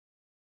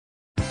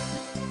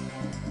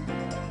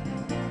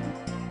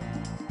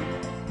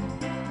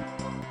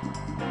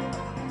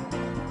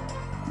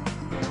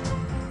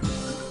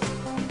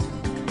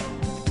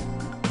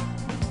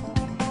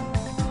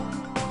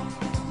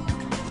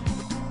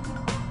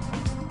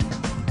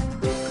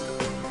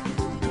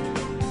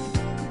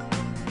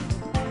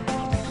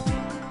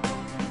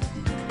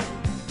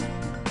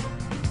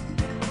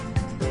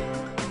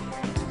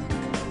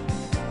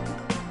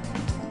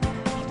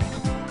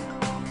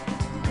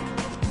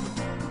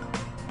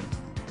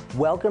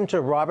Welcome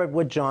to Robert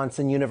Wood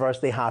Johnson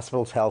University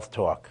Hospital's Health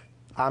Talk.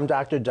 I'm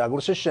Dr.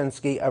 Douglas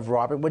Oshinsky of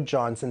Robert Wood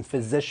Johnson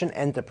Physician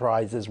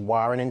Enterprises,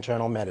 Warren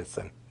Internal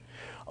Medicine.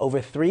 Over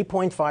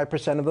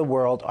 3.5% of the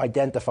world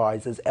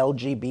identifies as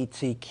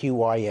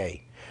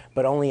LGBTQIA,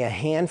 but only a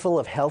handful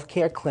of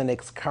healthcare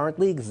clinics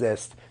currently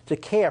exist to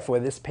care for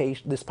this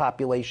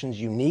population's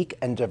unique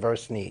and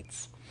diverse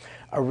needs.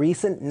 A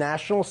recent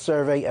national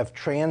survey of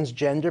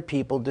transgender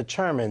people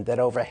determined that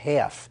over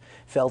half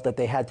felt that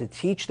they had to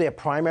teach their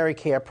primary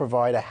care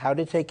provider how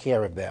to take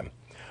care of them.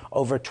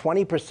 Over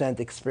 20%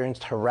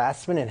 experienced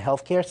harassment in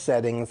healthcare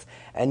settings,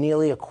 and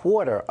nearly a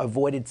quarter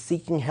avoided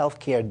seeking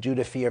healthcare due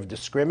to fear of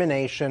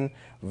discrimination,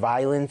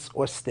 violence,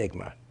 or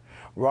stigma.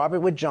 Robert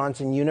Wood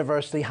Johnson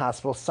University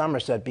Hospital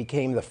Somerset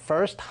became the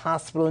first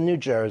hospital in New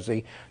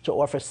Jersey to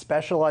offer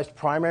specialized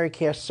primary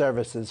care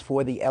services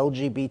for the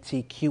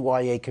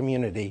LGBTQIA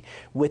community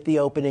with the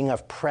opening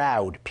of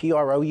PROUD,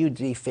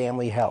 P-R-O-U-D,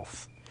 Family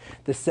Health.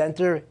 The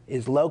center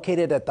is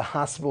located at the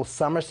hospital's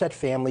Somerset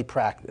Family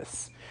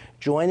Practice.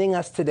 Joining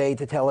us today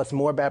to tell us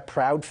more about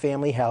PROUD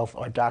Family Health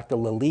are Dr.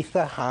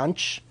 Lalitha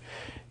Hansch,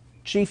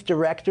 Chief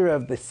Director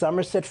of the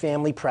Somerset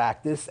Family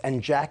Practice,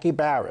 and Jackie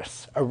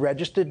Baras, a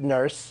registered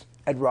nurse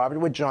at Robert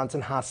Wood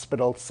Johnson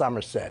Hospital,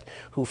 Somerset,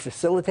 who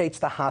facilitates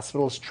the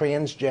hospital's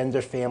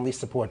transgender family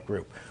support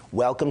group.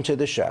 Welcome to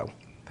the show.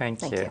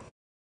 Thank you.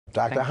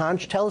 Dr.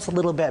 Hansch, tell us a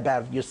little bit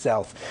about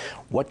yourself.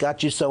 What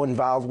got you so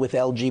involved with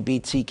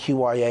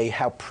LGBTQIA?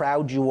 How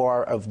proud you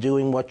are of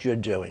doing what you're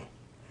doing?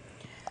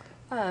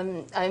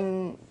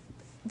 I'm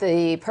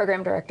the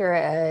program director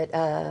at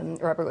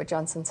Robert Wood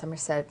Johnson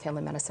Somerset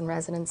Family Medicine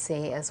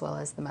Residency, as well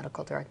as the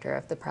medical director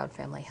of the PROUD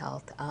Family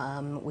Health.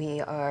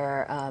 We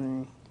are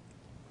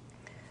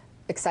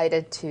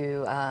excited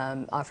to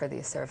offer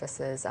these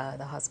services.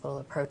 The hospital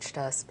approached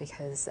us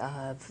because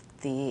of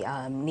the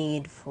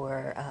need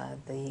for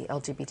the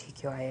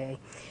LGBTQIA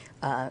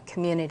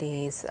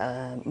communities,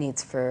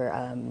 needs for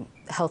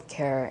health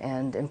care,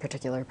 and in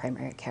particular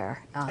primary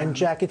care. And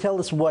Jackie, tell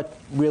us what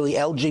really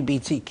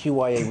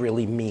LGBTQIA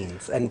really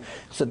means, and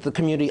so the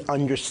community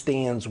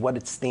understands what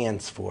it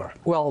stands for.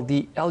 Well,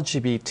 the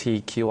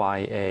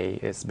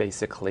LGBTQIA is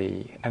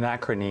basically an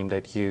acronym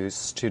that's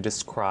used to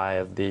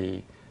describe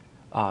the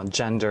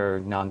gender,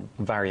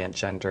 non-variant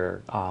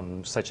gender,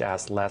 such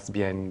as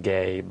lesbian,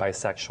 gay,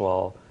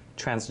 bisexual,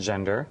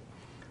 transgender.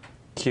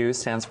 Q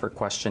stands for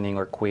questioning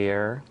or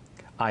queer,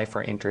 I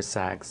for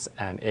intersex,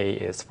 and A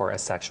is for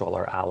asexual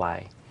or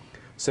ally.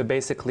 So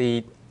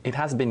basically, it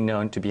has been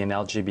known to be an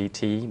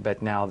LGBT,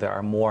 but now there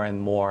are more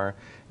and more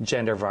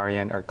gender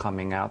variant are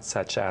coming out,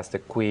 such as the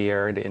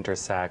queer, the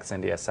intersex,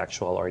 and the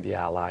asexual or the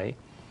ally.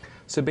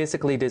 So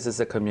basically, this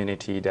is a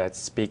community that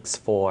speaks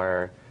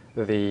for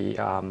the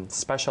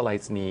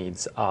specialized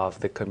needs of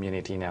the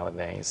community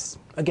nowadays.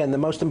 Again, the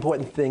most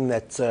important thing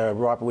that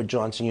Robert Wood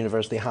Johnson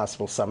University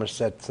Hospital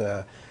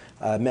Somerset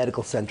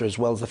Medical Center, as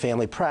well as the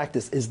family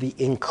practice, is the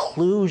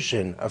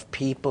inclusion of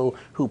people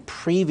who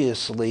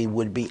previously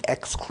would be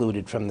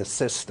excluded from the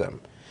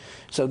system.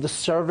 So the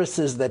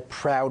services that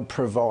PROUD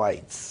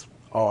provides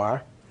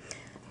are?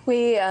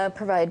 We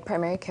provide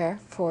primary care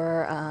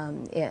for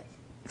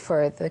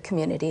the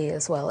community,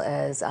 as well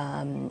as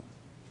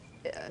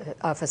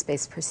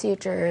office-based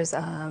procedures,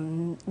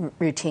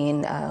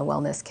 routine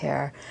wellness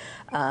care,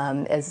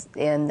 and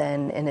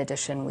then in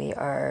addition we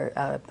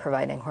are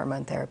providing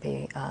hormone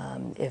therapy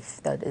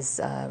if that is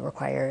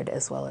required,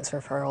 as well as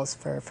referrals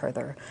for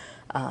further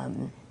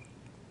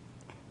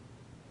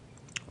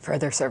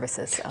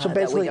services so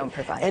that we don't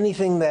provide.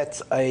 Anything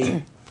that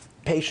a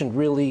patient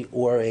really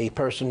or a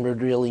person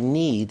would really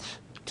need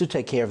to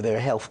take care of their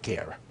health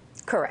care.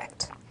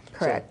 Correct.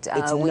 Correct. So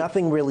it's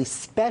nothing really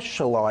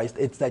specialized.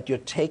 It's that you're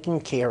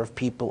taking care of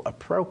people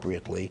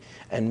appropriately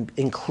and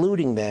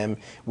including them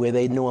where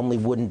they normally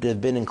wouldn't have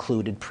been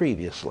included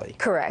previously.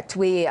 Correct.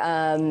 We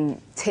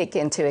take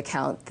into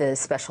account the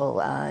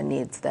special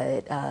needs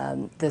that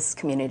this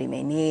community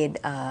may need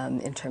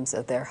in terms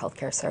of their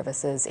healthcare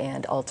services,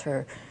 and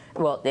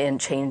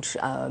change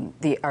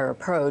our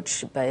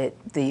approach, but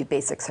the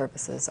basic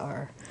services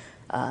are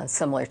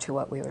similar to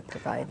what we would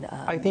provide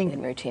I think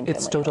in routine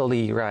it's family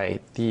totally health.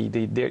 right.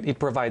 It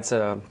provides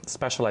a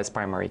specialized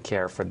primary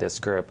care for this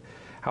group.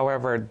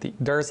 However,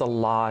 there's a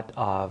lot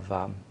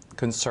of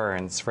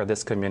concerns for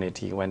this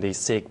community when they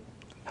seek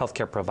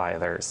healthcare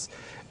providers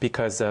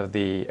because of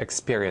the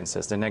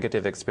experiences, the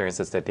negative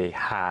experiences that they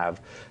have,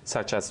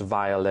 such as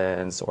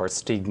violence or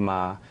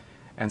stigma,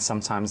 and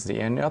sometimes the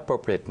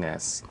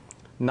inappropriateness.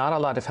 Not a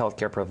lot of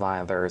healthcare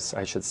providers,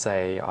 I should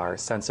say, are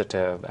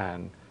sensitive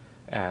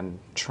and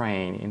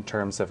train in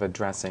terms of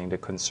addressing the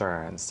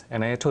concerns.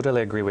 And I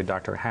totally agree with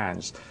Dr.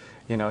 Hansch.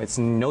 You know, it's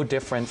no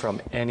different from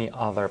any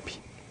other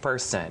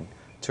person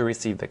to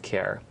receive the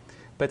care,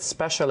 but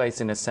specialized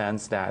in a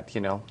sense that,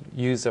 you know,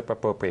 use of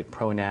appropriate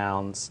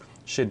pronouns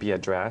should be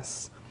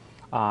addressed.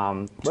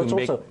 But it's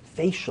also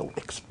facial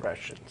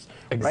expressions.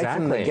 Exactly. Right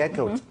from the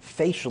get-go, it's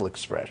facial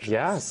expressions.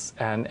 Yes,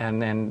 and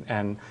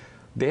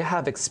they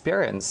have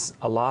experienced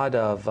a lot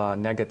of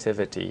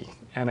negativity.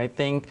 And I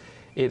think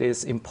it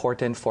is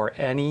important for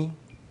any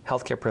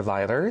healthcare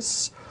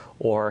providers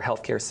or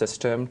healthcare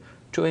system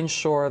to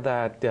ensure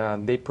that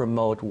they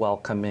promote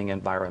welcoming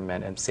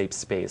environment and safe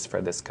space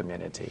for this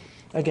community.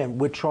 Again,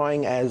 we're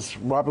trying as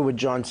Robert Wood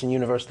Johnson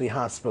University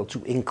Hospital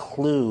to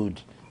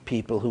include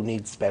people who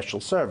need special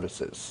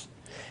services.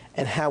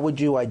 And how would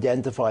you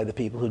identify the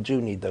people who do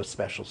need those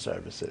special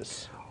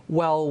services?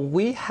 Well,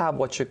 we have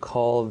what you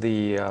call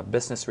the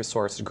Business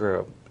Resource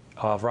Group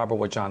of Robert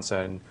Wood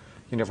Johnson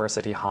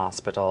University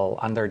Hospital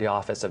under the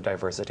Office of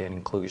Diversity and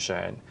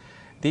Inclusion.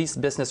 These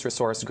business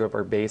resource group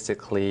are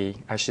basically,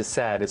 as she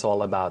said, it's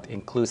all about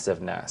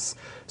inclusiveness.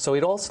 So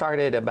it all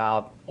started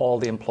about all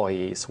the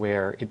employees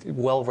where it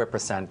well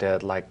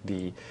represented, like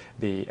the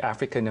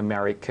African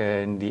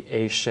American, the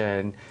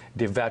Asian,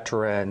 the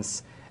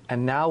veterans.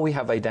 And now we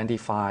have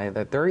identified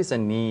that there is a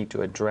need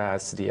to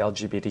address the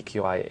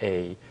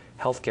LGBTQIA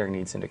healthcare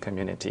needs in the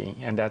community.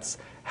 And that's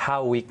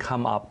how we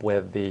come up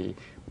with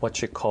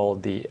what you call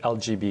the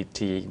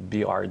LGBT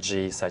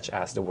BRG, such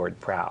as the word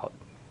proud.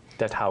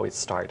 That's how it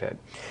started.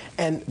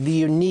 And the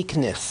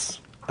uniqueness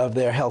of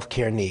their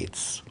healthcare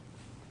needs.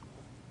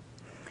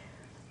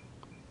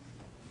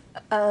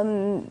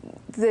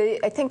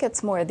 I think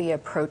it's more the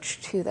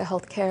approach to the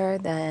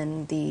healthcare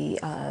than the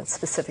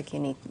specific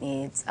unique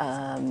needs.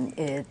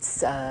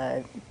 It's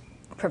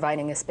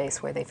providing a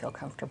space where they feel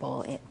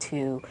comfortable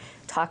to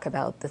talk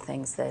about the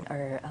things that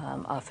are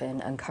often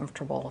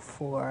uncomfortable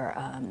for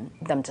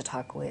them to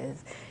talk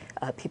with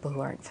people who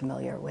aren't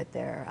familiar with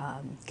their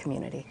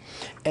community.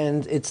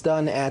 And it's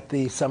done at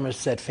the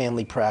Somerset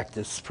Family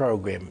Practice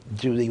program.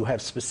 Do you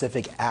have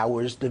specific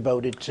hours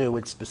devoted to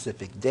it,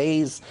 specific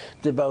days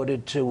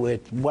devoted to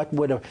it? What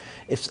would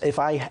if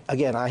I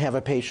have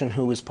a patient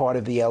who is part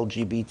of the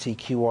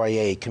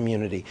LGBTQIA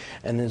community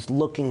and is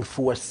looking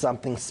for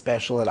something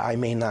special that I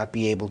may not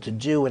be able to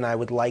do, and I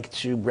would like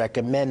to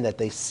recommend that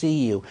they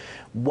see you,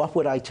 what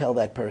would I tell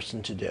that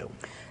person to do?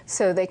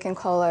 So they can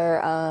call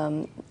our,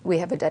 we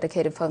have a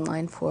dedicated phone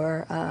line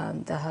for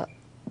the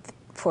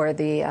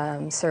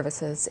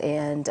services,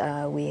 and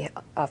we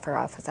offer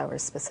office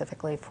hours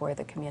specifically for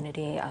the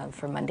community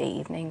for Monday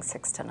evening,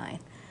 6 to 9.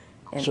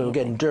 So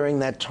again, during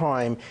that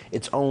time,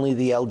 it's only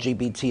the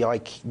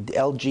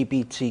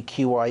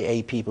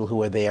LGBTQIA people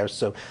who are there,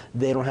 so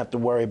they don't have to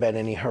worry about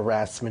any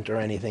harassment or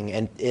anything,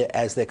 and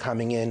as they're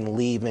coming in,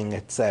 leaving,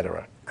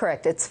 etc.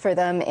 Correct. It's for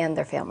them and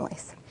their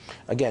families.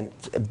 Again,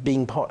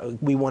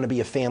 we want to be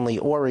a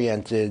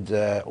family-oriented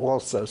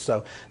also,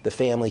 so the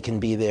family can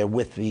be there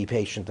with the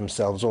patient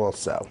themselves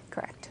also.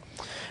 Correct.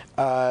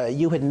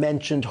 You had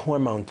mentioned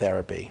hormone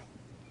therapy.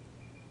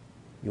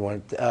 You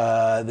want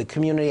the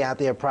community out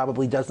there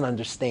probably doesn't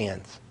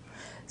understand.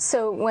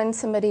 So when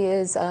somebody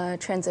is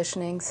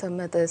transitioning, some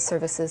of the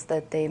services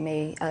that they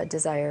may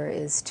desire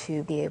is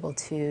to be able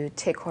to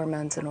take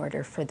hormones in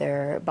order for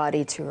their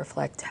body to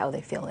reflect how they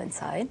feel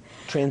inside.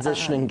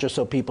 Transitioning, just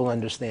so people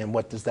understand,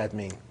 what does that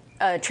mean?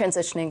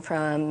 Transitioning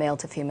from male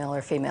to female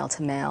or female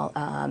to male,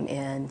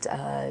 and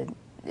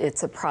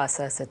it's a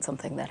process. It's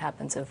something that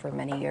happens over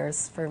many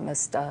years for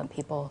most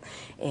people,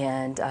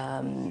 and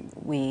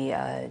we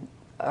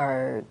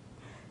are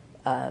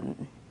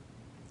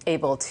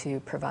able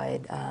to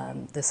provide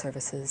the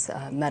services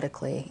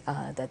medically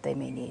that they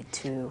may need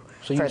to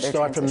So you further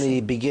start transition. from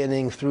the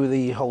beginning through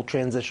the whole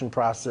transition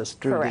process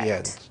through Correct. the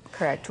end.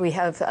 Correct. We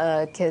have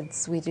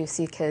kids, we do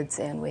see kids,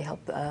 and we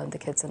help the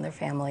kids and their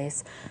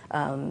families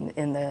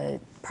in the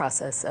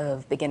process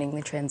of beginning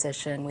the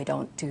transition. We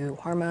don't do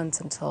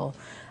hormones until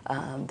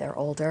they're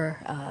older,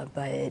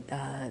 but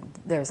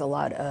there's a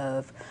lot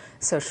of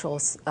social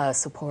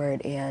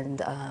support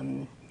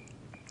and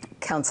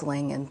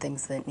counseling and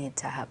things that need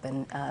to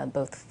happen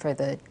both for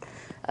the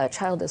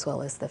child as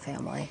well as the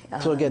family.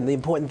 So again, the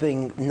important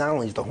thing not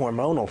only is the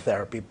hormonal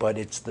therapy, but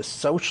it's the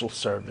social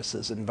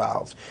services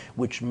involved,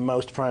 which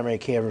most primary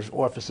care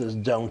offices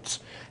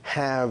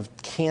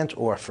can't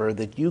offer,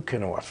 that you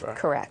can offer.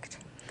 Correct.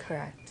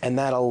 Correct. And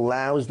that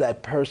allows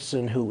that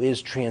person who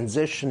is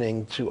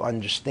transitioning to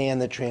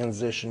understand the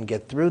transition,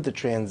 get through the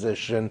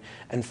transition,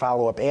 and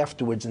follow up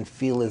afterwards and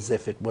feel as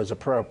if it was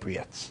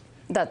appropriate.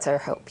 That's our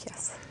hope,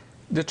 yes.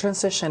 The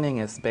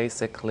transitioning is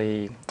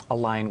basically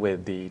aligned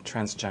with the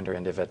transgender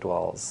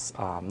individuals,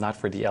 not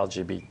for the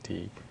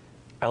LGB,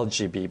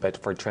 but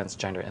for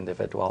transgender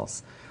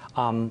individuals.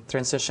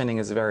 Transitioning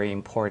is very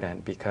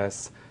important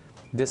because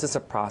this is a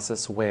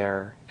process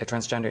where a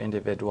transgender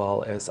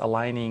individual is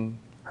aligning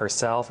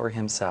herself or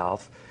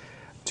himself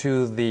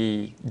to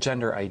the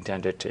gender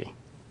identity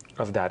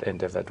of that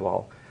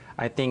individual.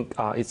 I think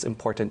it's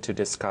important to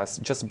discuss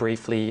just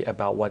briefly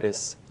about what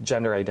is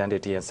gender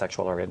identity and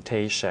sexual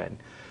orientation.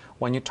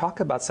 When you talk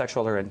about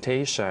sexual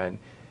orientation,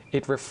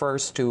 it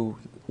refers to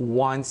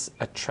one's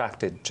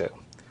attracted to.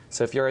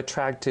 So if you're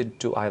attracted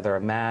to either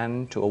a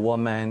man, to a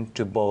woman,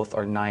 to both,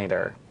 or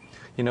neither,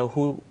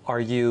 who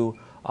are you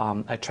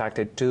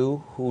attracted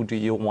to? Who do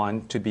you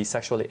want to be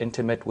sexually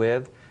intimate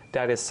with?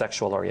 That is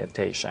sexual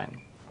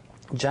orientation.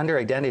 Gender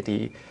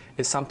identity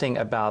is something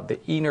about the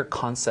inner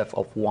concept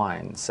of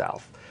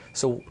oneself.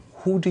 So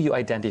who do you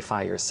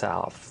identify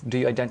yourself? Do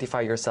you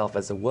identify yourself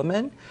as a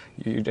woman?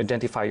 You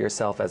identify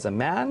yourself as a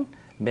man,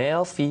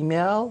 male,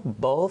 female,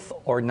 both,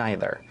 or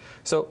neither?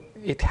 So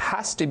it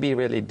has to be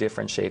really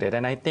differentiated.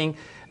 And I think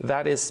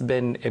that has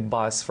been a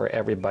buzz for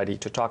everybody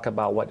to talk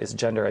about what is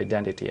gender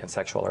identity and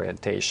sexual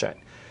orientation.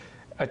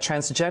 A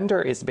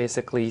transgender is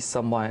basically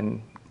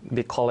someone,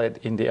 they call it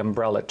in the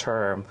umbrella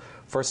term,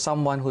 for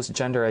someone whose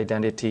gender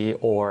identity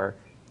or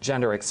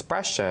gender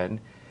expression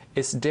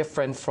is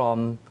different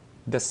from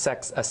the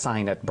sex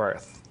assigned at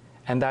birth.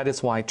 And that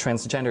is why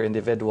transgender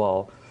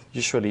individuals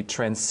usually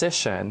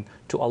transition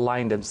to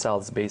align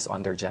themselves based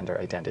on their gender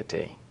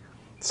identity.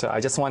 So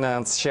I just want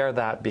to share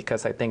that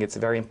because I think it's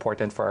very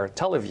important for our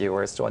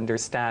televiewers to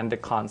understand the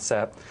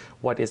concept,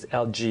 what is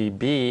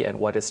LGB and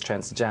what is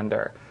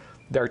transgender.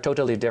 They're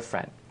totally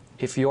different.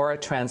 If you're a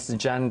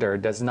transgender,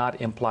 does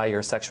not imply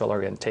your sexual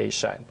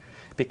orientation,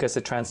 because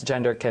a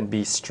transgender can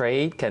be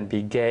straight, can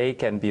be gay,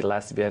 can be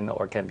lesbian,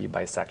 or can be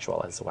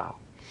bisexual as well.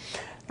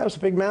 That was a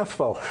big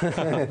mouthful.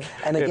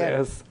 And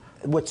again,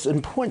 what's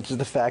important is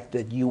the fact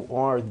that you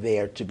are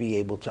there to be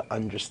able to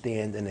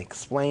understand and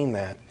explain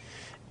that.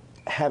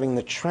 Having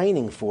the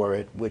training for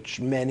it, which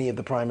many of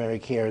the primary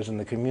carers in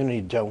the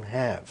community don't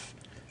have.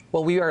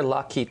 Well, we are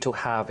lucky to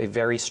have a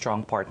very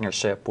strong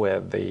partnership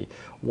with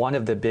one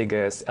of the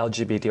biggest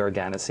LGBT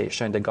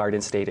organization, the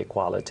Garden State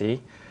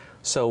Equality.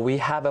 So we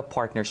have a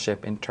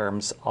partnership in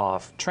terms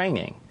of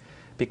training,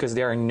 because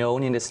they are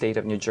known in the state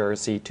of New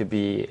Jersey to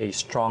be a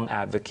strong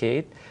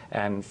advocate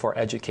and for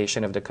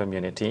education of the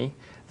community.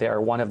 They are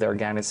one of the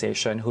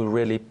organizations who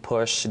really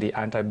push the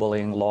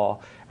anti-bullying law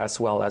as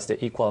well as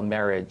the equal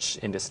marriage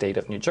in the state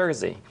of New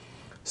Jersey.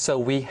 So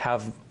we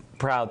have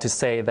proud to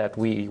say that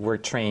we were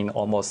trained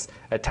almost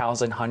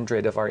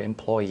 1,100 of our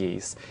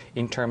employees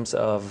in terms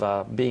of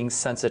being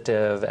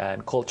sensitive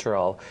and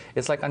cultural.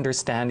 It's like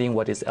understanding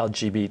what is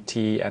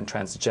LGBT and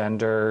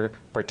transgender,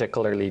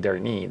 particularly their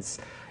needs.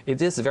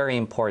 It is very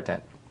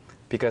important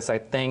because I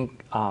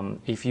think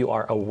if you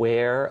are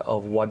aware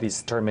of what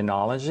is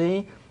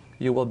terminology,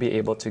 you will be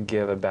able to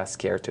give a best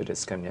care to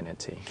this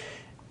community.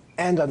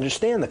 And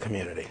understand the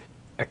community.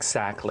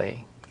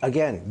 Exactly.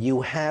 Again,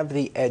 you have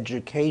the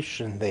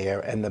education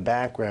there and the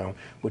background,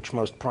 which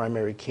most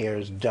primary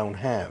carers don't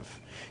have.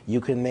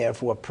 You can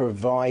therefore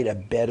provide a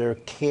better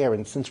care.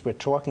 And since we're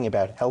talking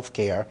about health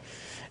care,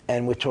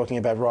 and we're talking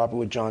about Robert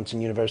Wood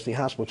Johnson University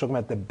Hospital, we're talking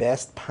about the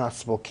best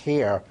possible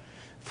care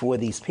for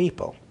these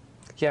people.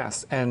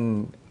 Yes,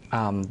 and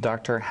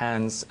Dr.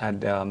 Hansch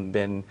had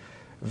been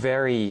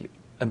very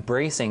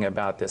embracing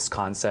about this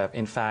concept.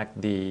 In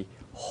fact, the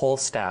whole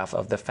staff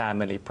of the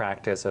family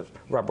practice of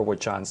Robert Wood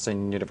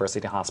Johnson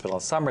University Hospital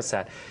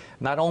Somerset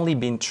not only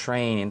been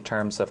trained in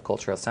terms of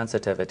cultural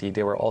sensitivity,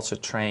 they were also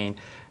trained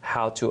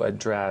how to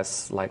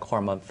address like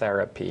hormone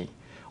therapy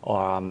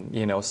or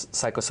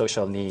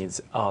psychosocial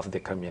needs of the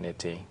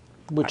community.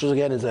 Which is,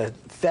 again, is a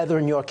feather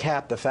in your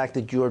cap, the fact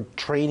that you're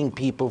training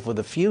people for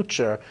the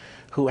future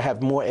who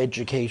have more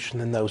education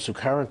than those who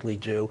currently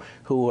do,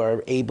 who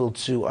are able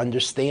to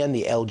understand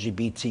the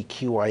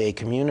LGBTQIA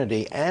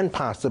community and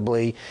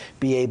possibly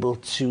be able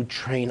to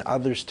train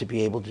others to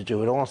be able to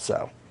do it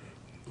also.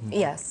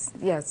 Yes,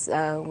 yes,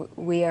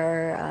 we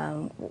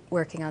are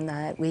working on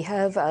that. We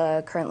have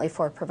currently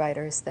 4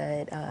 providers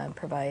that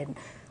provide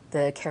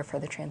the care for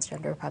the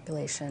transgender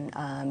population,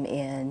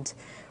 and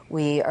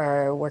we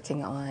are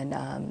working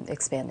on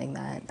expanding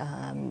that,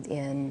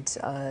 and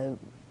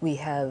we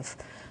have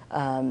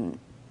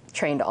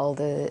trained all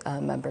the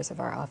members of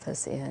our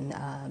office in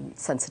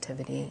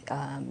sensitivity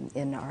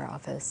in our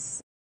office.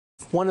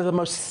 One of the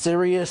most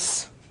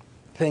serious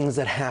things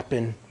that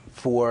happen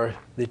for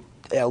the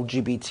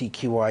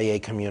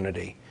LGBTQIA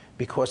community,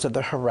 because of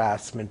the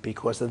harassment,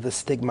 because of the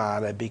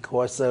stigmata,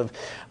 because of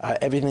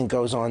everything that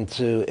goes on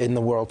in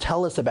the world.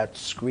 Tell us about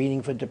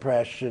screening for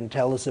depression.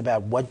 Tell us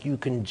about what you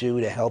can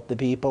do to help the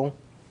people.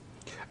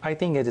 I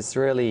think it is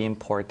really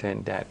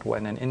important that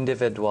when an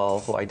individual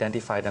who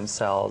identify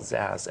themselves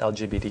as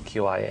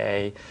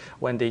LGBTQIA,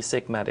 when they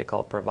seek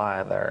medical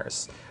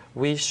providers,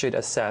 we should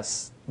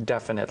assess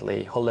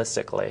definitely,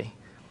 holistically.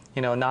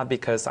 Not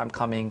because I'm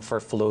coming for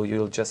flu,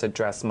 you'll just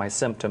address my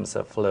symptoms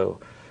of flu.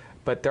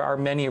 But there are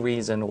many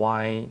reasons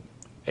why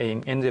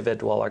an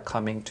individual are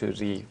coming to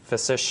the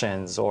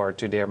physicians or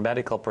to their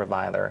medical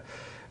provider,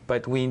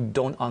 but we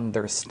don't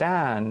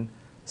understand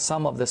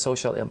some of the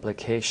social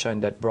implication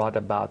that brought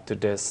about to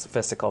this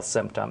physical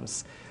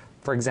symptoms.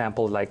 For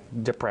example, like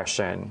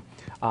depression.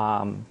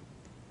 A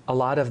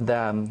lot of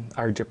them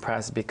are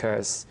depressed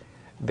because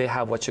they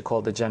have what you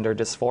call the gender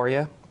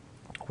dysphoria,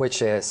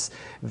 which is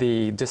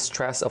the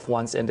distress of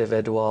one's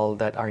individual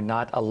that are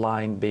not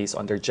aligned based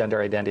on their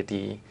gender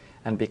identity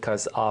and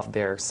because of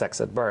their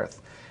sex at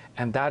birth.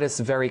 And that is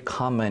very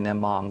common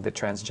among the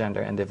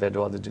transgender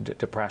individual, the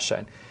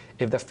depression.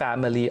 If the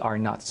family are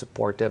not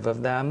supportive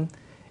of them,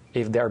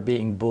 if they're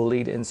being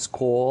bullied in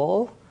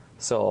school,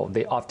 so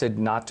they opted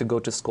not to go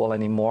to school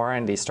anymore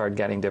and they start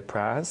getting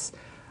depressed,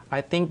 I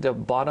think the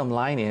bottom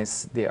line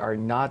is they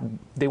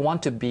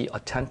want to be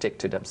authentic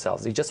to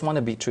themselves. They just want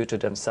to be true to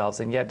themselves,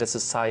 and yet the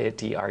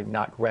society are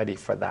not ready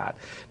for that.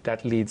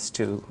 That leads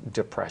to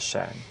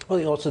depression.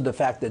 Well, also the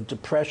fact that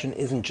depression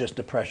isn't just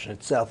depression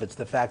itself. It's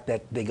the fact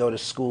that they go to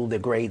school, their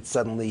grades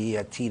suddenly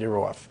teeter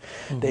off.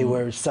 They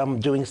were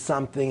doing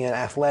something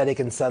athletic,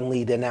 and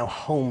suddenly they're now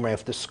home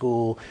after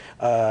school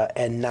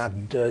and not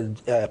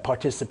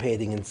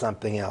participating in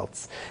something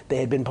else. They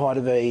had been part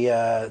of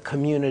a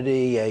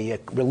community, a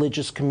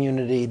religious community.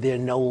 They're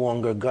no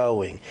longer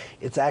going.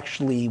 It's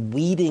actually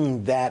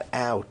weeding that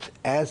out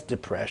as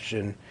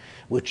depression,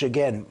 which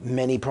again,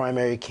 many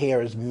primary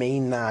carers may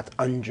not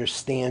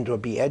understand or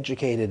be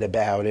educated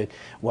about it,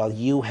 while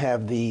you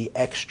have the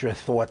extra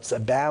thoughts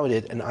about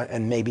it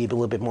and maybe a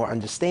little bit more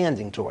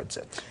understanding towards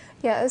it.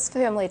 Yeah, as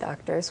family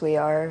doctors, we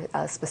are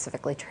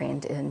specifically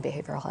trained in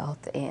behavioral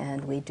health,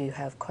 and we do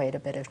have quite a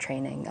bit of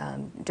training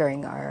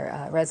during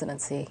our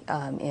residency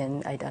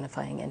in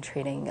identifying and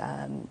treating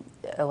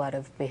a lot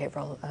of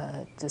behavioral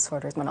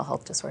disorders, mental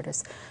health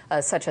disorders,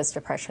 such as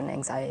depression,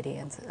 anxiety,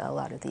 and a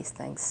lot of these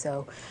things.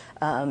 So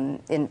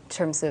in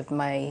terms of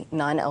my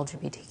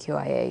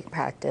non-LGBTQIA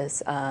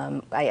practice,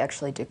 I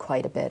actually do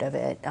quite a bit of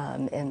it,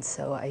 and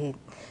so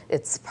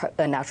it's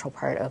a natural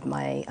part of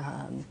my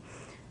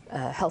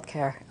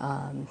healthcare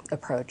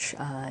approach,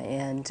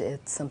 and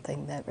it's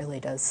something that really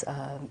does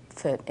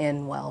fit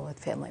in well with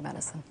family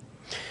medicine.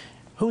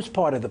 Who's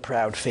part of the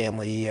Proud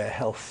Family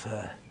Health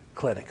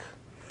Clinic?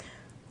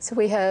 So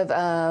we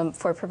have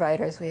 4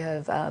 providers. We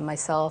have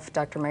myself,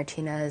 Dr.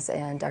 Martinez,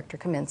 and Dr.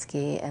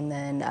 Kaminsky, and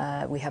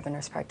then we have a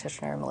nurse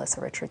practitioner,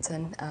 Melissa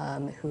Richardson,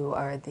 who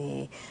are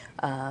the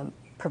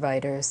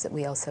providers.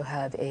 We also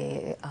have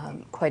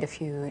quite a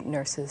few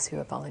nurses who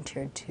have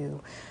volunteered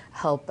to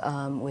help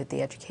with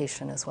the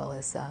education as well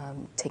as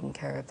taking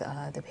care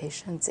of the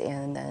patients,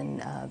 and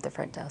then the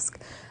front desk.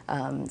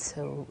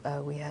 So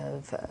we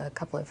have a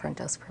couple of front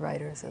desk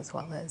providers as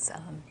well as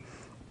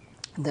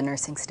the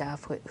nursing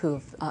staff who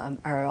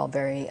are all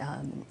very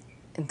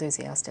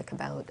enthusiastic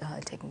about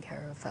taking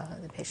care of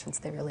the patients.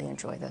 They really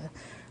enjoy the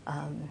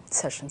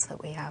sessions that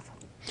we have.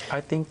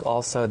 I think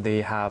also they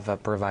have a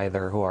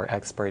provider who are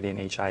expert in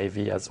HIV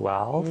as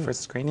well for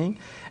screening,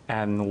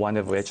 and one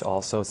of which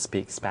also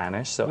speaks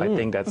Spanish. So I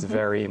think that's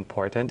very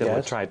important, and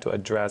we'll try to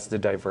address the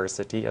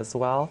diversity as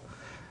well.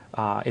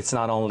 It's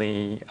not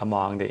only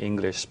among the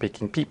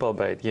English-speaking people,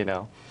 but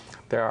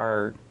there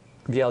are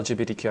the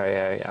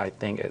LGBTQIA. I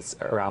think is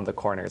around the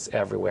corners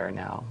everywhere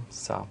now.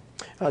 So.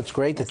 Oh, it's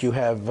great that you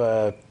have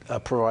a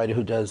provider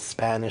who does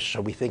Spanish.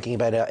 Are we thinking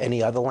about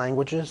any other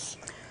languages?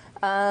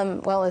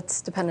 Well, it's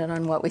dependent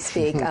on what we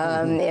speak,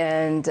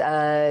 and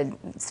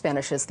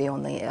Spanish is the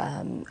only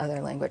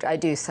other language. I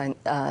do sign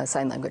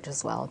language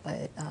as well,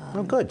 but...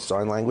 oh, good.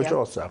 Sign language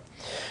also.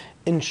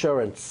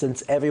 Insurance,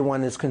 since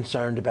everyone is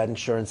concerned about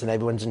insurance and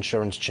everyone's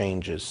insurance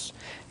changes,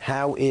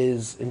 how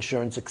is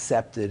insurance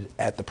accepted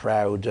at the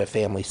Proud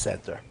Family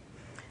Center?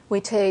 We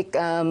take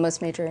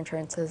most major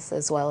insurances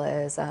as well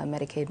as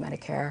Medicaid,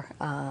 Medicare,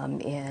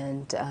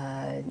 and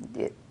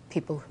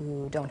people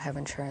who don't have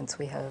insurance,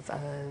 we have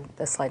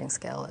the sliding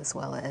scale as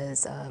well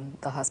as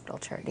the hospital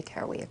charity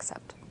care we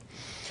accept.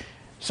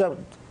 So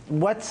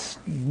what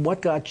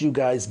got you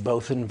guys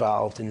both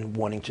involved in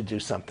wanting to do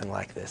something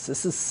like this?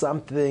 This is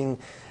something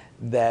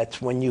that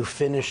when you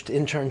finished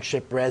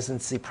internship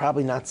residency,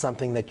 probably not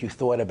something that you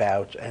thought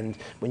about, and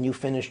when you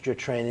finished your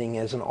training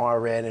as an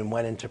RN and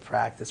went into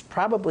practice,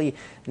 probably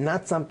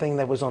not something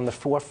that was on the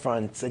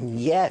forefront, and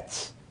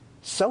yet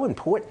so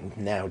important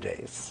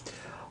nowadays.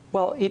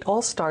 Well, it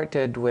all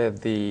started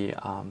with the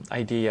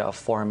idea of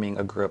forming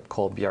a group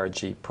called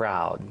BRG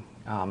Proud.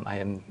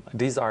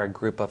 These are a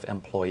group of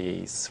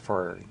employees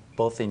for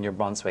both in New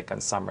Brunswick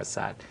and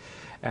Somerset.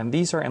 And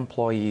these are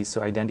employees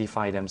who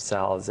identify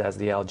themselves as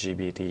the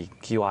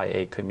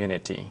LGBTQIA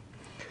community.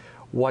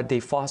 What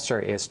they foster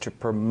is to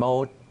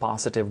promote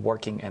positive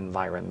working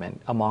environment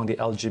among the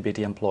LGBT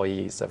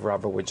employees of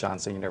Robert Wood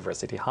Johnson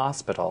University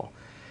Hospital.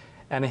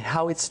 And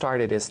how it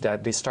started is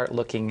that they start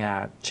looking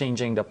at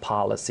changing the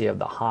policy of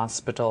the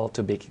hospital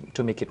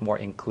to make it more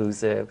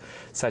inclusive,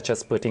 such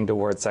as putting the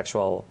word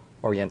sexual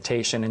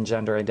orientation and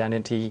gender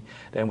identity.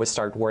 Then we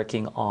start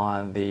working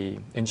on the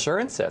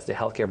insurances, the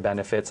healthcare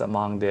benefits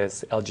among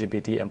these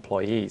LGBT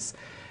employees.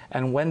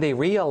 And when they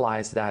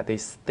realize that, they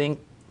think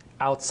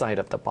outside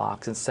of the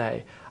box and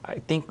say, I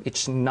think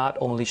it's not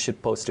only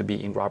supposed to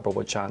be in Robert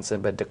Wood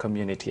Johnson, but the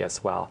community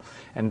as well.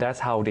 And that's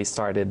how they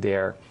started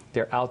their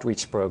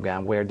outreach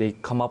program, where they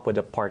come up with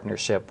a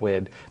partnership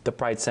with the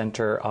Pride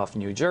Center of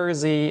New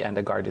Jersey and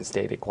the Garden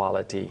State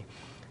Equality.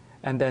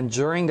 And then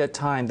during that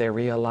time, they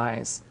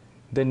realize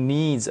the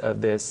needs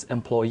of these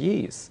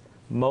employees.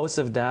 Most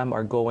of them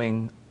are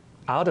going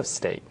out of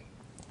state.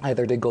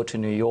 Either they go to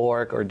New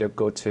York or they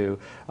go to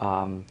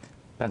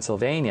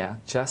Pennsylvania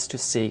just to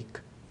seek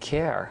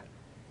care.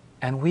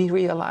 And we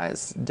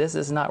realized this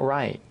is not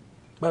right.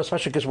 Well,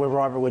 especially because we're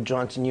Robert Wood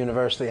Johnson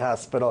University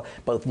Hospital,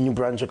 both New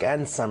Brunswick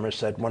and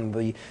Somerset, one of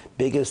the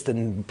biggest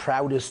and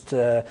proudest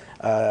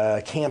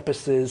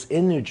campuses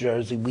in New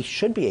Jersey. We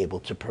should be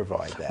able to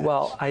provide that.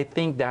 Well, I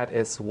think that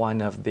is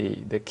one of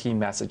the key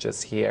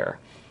messages here.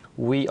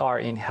 We are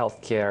in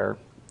healthcare.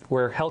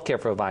 We're healthcare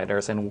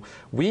providers, and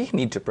we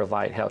need to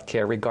provide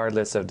healthcare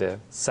regardless of the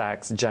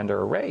sex, gender,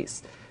 or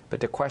race. But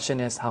the question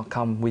is, how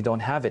come we don't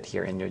have it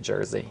here in New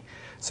Jersey?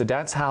 So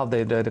that's how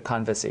the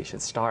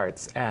conversation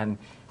starts. And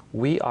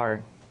we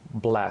are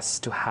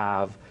blessed to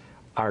have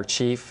our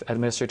Chief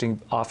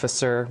Administrative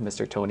Officer,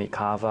 Mr. Tony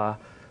Cava,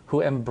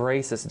 who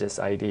embraces this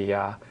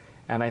idea.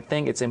 And I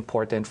think it's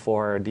important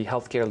for the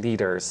healthcare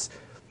leaders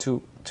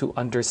to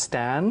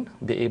understand,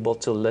 be able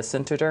to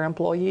listen to their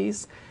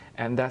employees,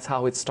 and that's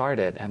how it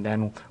started. And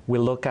then we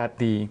look at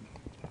the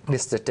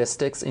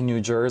statistics in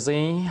New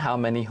Jersey, how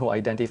many who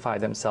identify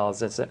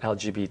themselves as an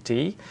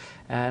LGBT,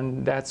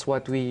 and that's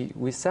what we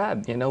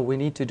said, we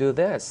need to do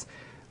this.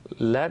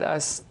 Let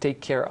us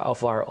take care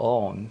of our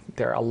own.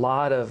 There are a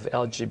lot of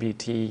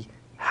LGBT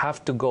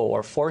have to go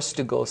or forced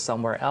to go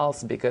somewhere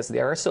else because they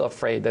are so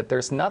afraid that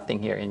there's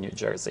nothing here in New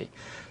Jersey.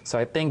 So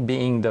I think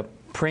being the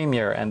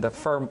premier and the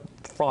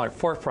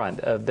forefront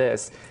of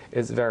this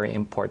is very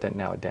important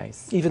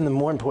nowadays. Even the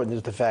more important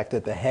is the fact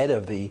that the head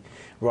of the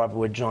Robert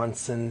Wood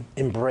Johnson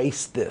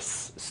embraced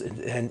this,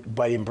 and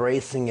by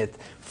embracing it,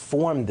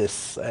 formed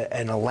this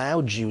and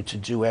allowed you to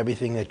do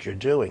everything that you're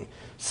doing,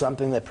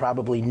 something that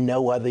probably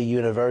no other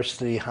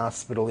university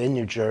hospital in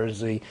New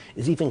Jersey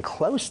is even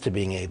close to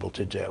being able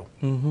to do.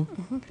 Mm-hmm.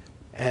 Mm-hmm.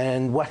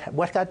 And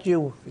what got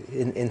you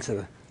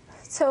into?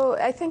 So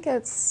I think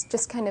it's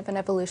just kind of an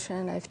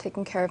evolution. I've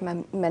taken care of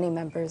many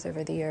members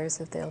over the years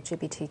of the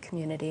LGBT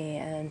community,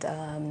 and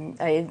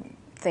I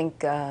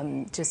think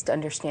just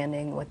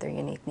understanding what their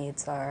unique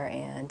needs are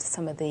and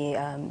some of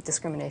the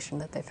discrimination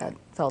that they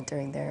felt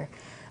during their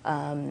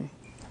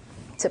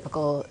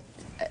typical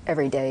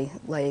everyday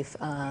life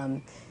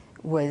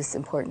was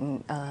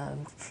important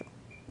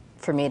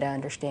for me to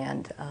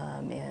understand,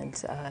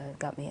 and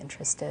got me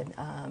interested.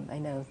 I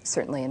know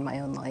certainly in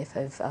my own life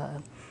I've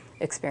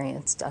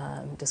experienced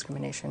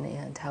discrimination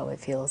and how it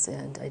feels,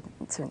 and I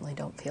certainly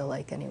don't feel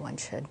like anyone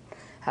should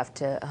have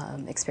to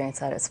experience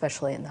that,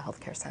 especially in the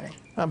healthcare setting.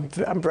 I'm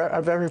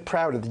very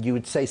proud that you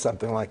would say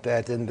something like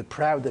that, and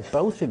proud that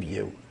both of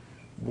you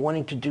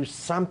wanting to do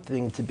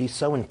something to be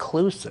so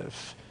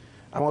inclusive.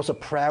 I'm also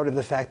proud of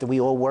the fact that we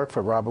all work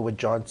for Robert Wood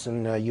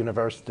Johnson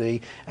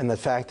University, and the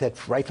fact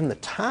that right from the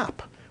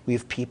top we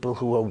have people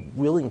who are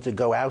willing to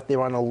go out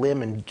there on a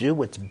limb and do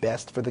what's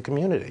best for the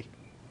community.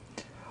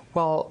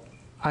 Well,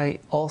 I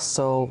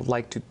also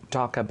like to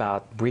talk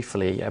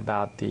briefly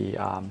about the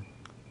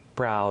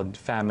Proud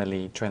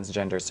Family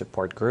Transgender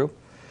Support Group.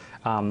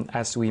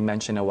 As we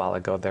mentioned a while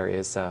ago, there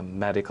is a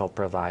medical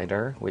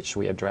provider, which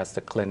we address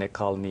the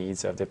clinical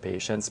needs of the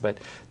patients, but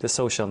the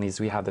social needs,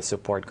 we have the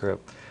support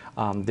group.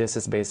 This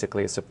is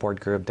basically a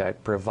support group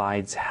that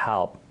provides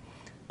help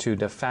to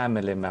the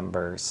family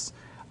members.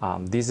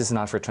 This is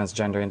not for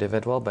transgender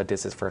individual, but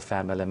this is for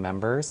family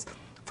members,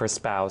 for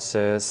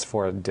spouses,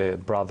 for the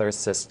brothers,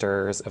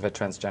 sisters of a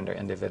transgender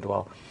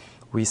individual.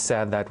 We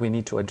said that we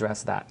need to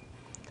address that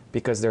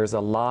because there's a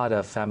lot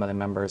of family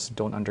members who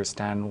don't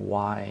understand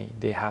why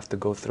they have to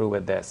go through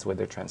with this with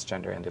their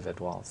transgender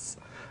individuals.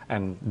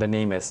 And the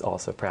name is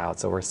also Proud,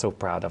 so we're so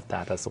proud of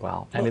that as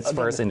well. And it's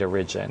first in the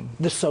region.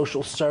 The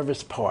social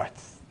service part,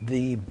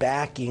 the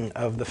backing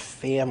of the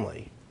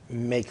family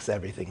makes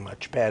everything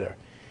much better.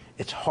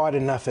 It's hard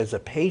enough as a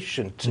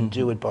patient to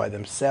do it by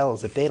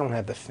themselves. If they don't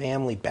have the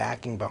family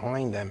backing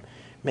behind them,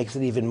 makes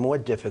it even more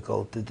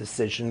difficult, the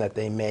decision that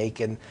they make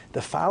and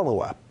the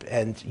follow-up.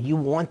 And you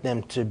want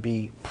them to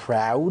be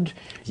proud.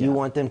 Yeah. You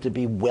want them to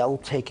be well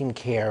taken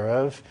care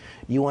of.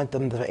 You want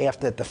them to,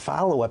 after the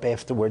follow-up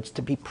afterwards,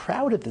 to be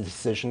proud of the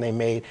decision they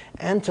made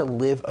and to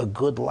live a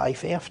good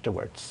life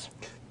afterwards.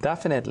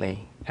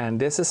 Definitely. And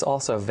this is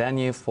also a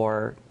venue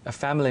for a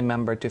family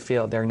member to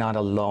feel they're not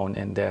alone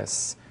in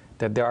this,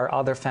 that there are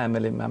other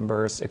family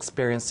members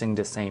experiencing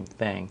the same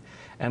thing.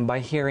 And by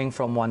hearing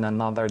from one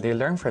another, they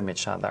learn from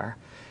each other.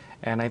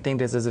 And I think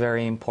this is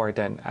very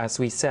important. As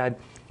we said,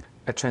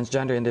 a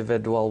transgender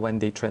individual, when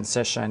they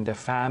transition, the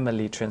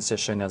family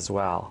transition as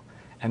well.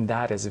 And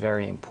that is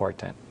very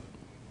important.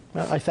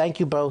 Well, I thank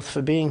you both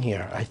for being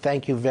here. I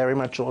thank you very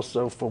much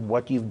also for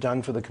what you've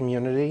done for the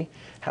community,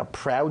 how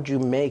proud you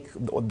make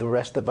the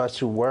rest of us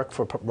who work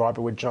for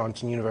Robert Wood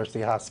Johnson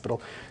University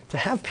Hospital to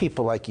have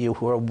people like you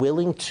who are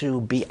willing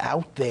to be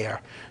out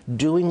there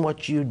doing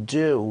what you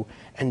do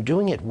and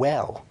doing it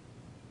well.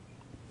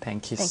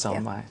 Thank you so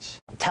much.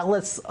 Tell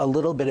us a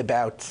little bit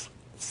about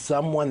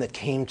someone that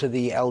came to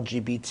the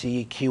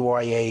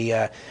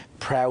LGBTQIA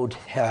Proud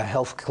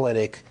Health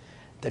Clinic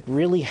that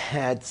really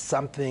had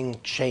something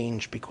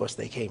change because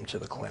they came to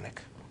the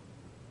clinic.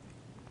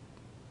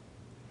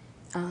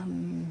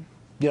 You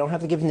don't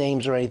have to give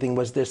names or anything.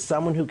 Was there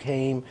someone who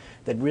came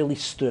that really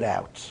stood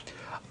out?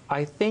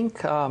 I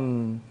think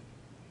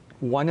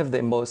one of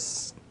the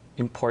most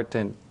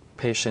important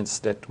patients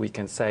that we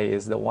can say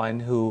is the one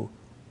who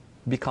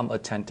become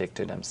authentic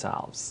to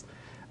themselves,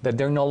 that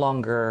they're no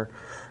longer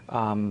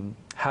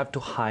have to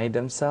hide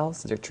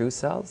themselves, their true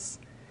selves,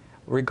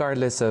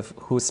 regardless of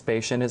whose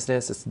patient is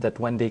this, is that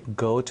when they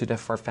go to the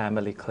For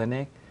Family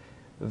Clinic,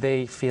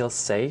 they feel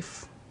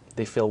safe,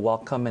 they feel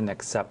welcome and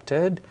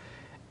accepted,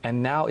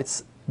 and now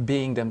it's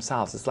being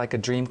themselves. It's like a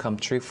dream come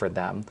true for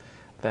them,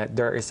 that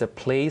there is a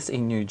place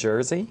in New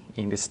Jersey,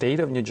 in the state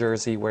of New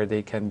Jersey, where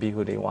they can be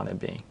who they want to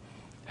be,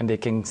 and they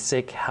can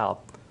seek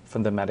help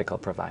from the medical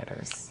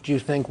providers. Do you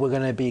think we're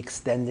going to be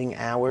extending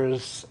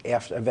hours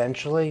after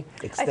eventually?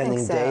 Extending I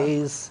think so.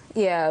 days?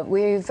 Yeah,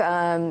 we've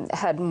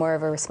had more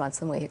of a response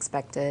than we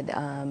expected,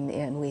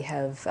 and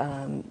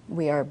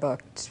we are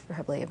booked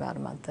probably about a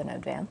month in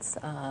advance,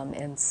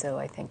 and so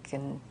I think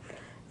in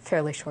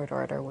fairly short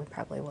order we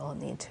probably will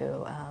need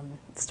to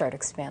start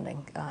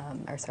expanding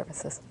our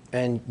services.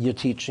 And you're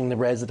teaching the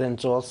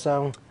residents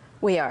also?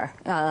 We are.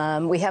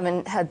 We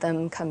haven't had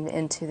them come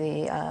into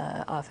the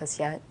office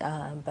yet,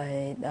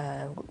 but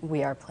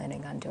we are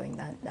planning on doing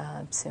that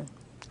soon.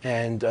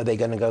 And are they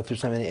going to go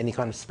through any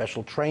kind of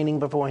special training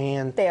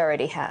beforehand? They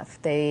already have.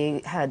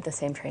 They had the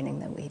same training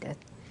that we did.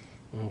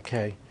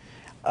 Okay.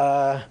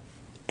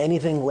 Any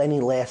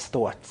last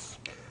thoughts?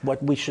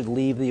 What we should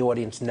leave the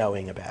audience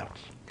knowing about?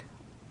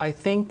 I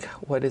think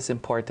what is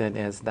important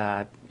is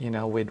that,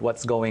 with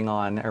what's going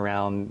on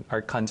around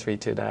our country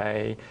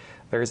today,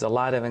 there's a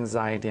lot of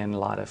anxiety and a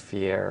lot of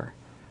fear.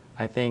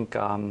 I think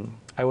I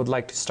would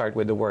like to start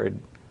with the word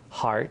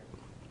heart.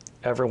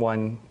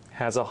 Everyone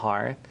has a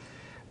heart,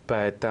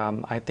 but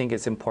I think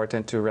it's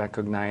important to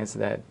recognize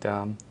that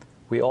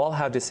we all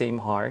have the same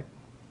heart,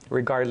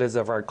 regardless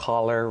of our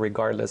color,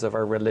 regardless of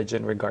our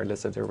religion,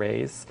 regardless of the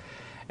race.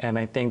 And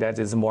I think that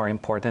is more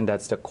important.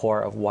 That's the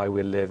core of why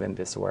we live in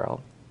this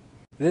world.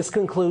 This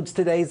concludes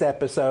today's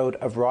episode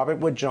of Robert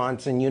Wood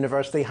Johnson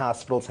University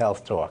Hospital's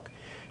Health Talk.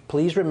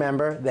 Please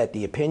remember that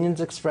the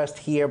opinions expressed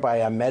here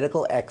by our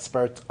medical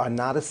experts are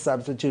not a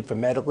substitute for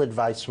medical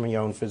advice from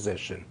your own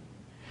physician.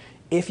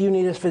 If you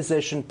need a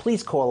physician,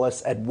 please call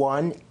us at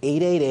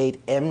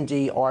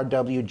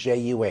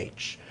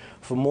 1-888-MD-RWJUH.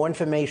 For more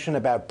information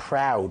about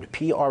PROUD,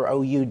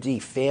 P-R-O-U-D,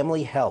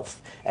 Family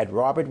Health at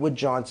Robert Wood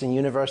Johnson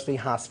University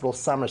Hospital,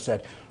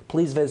 Somerset,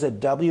 please visit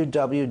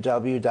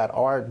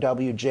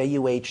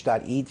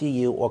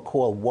www.rwjuh.edu or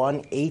call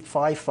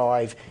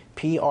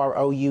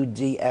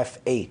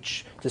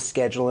 1-855-PROUDFH to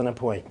schedule an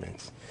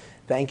appointment.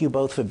 Thank you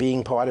both for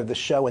being part of the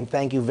show, and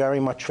thank you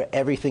very much for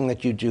everything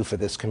that you do for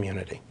this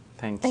community.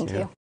 Thank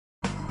you.